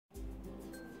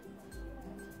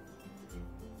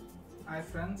Hi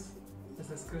friends,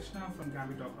 this is Krishna from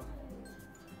Gambit.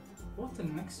 What's the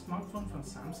next smartphone from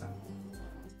Samsung?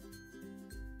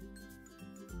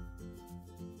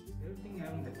 Everything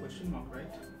having the question mark,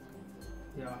 right?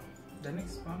 Yeah, the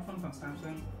next smartphone from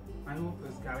Samsung I hope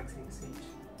is Galaxy S8.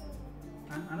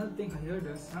 And another thing I heard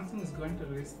is Samsung is going to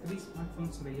release 3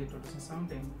 smartphones in the year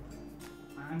 2017.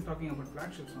 I am talking about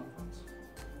flagship smartphones.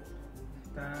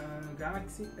 The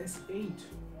Galaxy S8.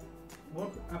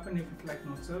 What will happen if it's like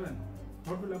Note 7?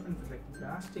 What will happen if it's like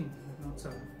blasting like Note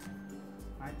 7?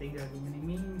 I think there will be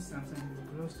many memes. Samsung will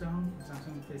close down,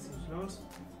 Samsung will face huge loss.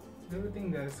 Everything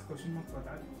there is a question mark for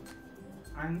that.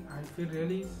 And I feel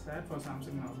really sad for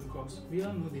Samsung now because we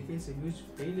all know they faced a huge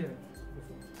failure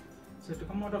before. So to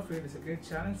come out of it is a great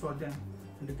challenge for them,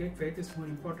 and to get faith is more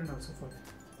important also for them.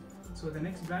 So the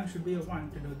next brand should be a one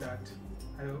to do that.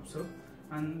 I hope so.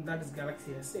 And that is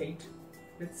Galaxy S8.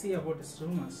 Let's see about its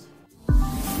rumors.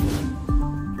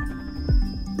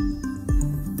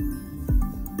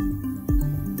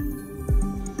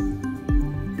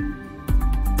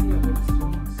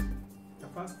 The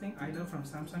first thing I love from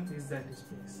Samsung is their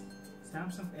displays.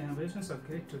 Samsung's innovations are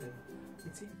great today.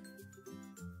 It's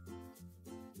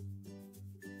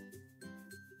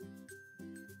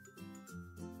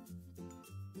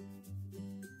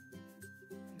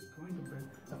going to build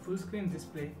a full screen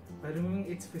display by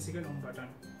removing its physical home button.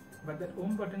 But that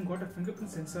home button got a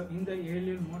fingerprint sensor in the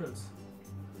earlier models,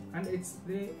 and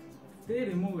they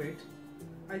remove it.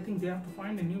 I think they have to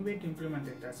find a new way to implement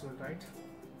it as well, right?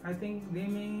 I think they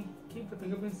may keep the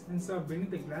fingerprint sensor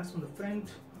beneath the glass on the front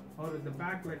or at the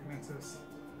back like Nexus.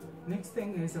 Next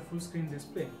thing is a full screen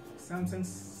display.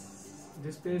 Samsung's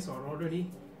displays are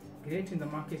already great in the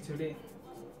market today.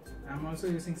 I'm also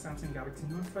using Samsung Galaxy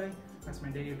Note 5 as my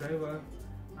daily driver,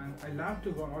 and I love to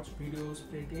watch videos,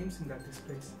 play games in that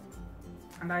displays.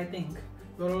 And I think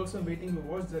you're also waiting to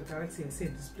watch the Galaxy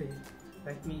S8 display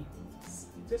like me.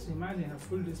 Just imagine a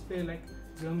full display like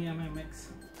Xiaomi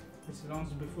MMX, which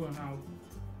launched before now.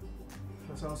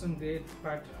 It was awesome, great,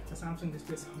 but the Samsung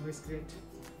display is always great,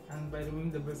 and by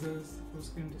removing the bezels, full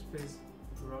screen displays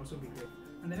would also be great.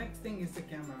 And the next thing is the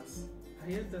cameras.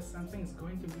 I heard that Samsung is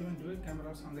going to implement dual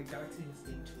cameras on the Galaxy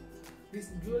S8. These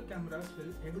dual cameras will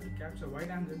be able to capture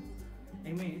wide-angle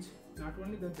image. Not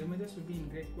only that, the images will be in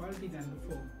great quality than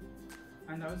before,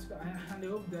 and also I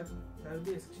hope that there will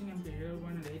be a 16MP rear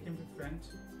one and 8MP front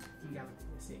in Galaxy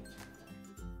S8.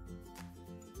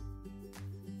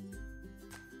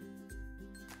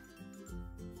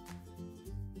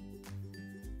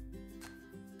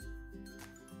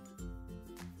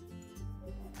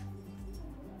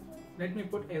 Let me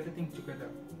put everything together.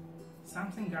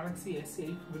 Samsung Galaxy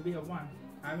S8 will be a one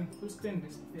having full screen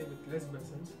display with less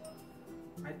bezels.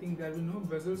 I think there will be no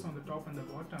bezels on the top and the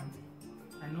bottom,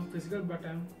 and no physical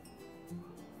button,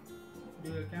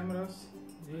 dual cameras,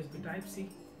 USB Type-C,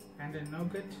 and a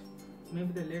Nougat,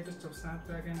 maybe the latest of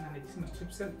Snapdragon and Exynos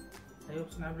chipset. I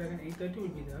hope Snapdragon 830 will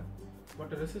be there,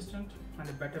 water resistant, and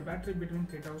a better battery between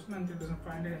 3000 and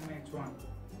 3500 mAh.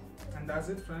 And that's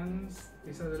it friends,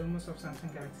 these are the rumors of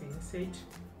Samsung Galaxy S8.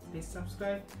 Please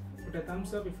subscribe, put a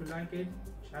thumbs up if you like it,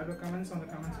 share your comments on the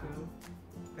comments below.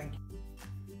 Thank you.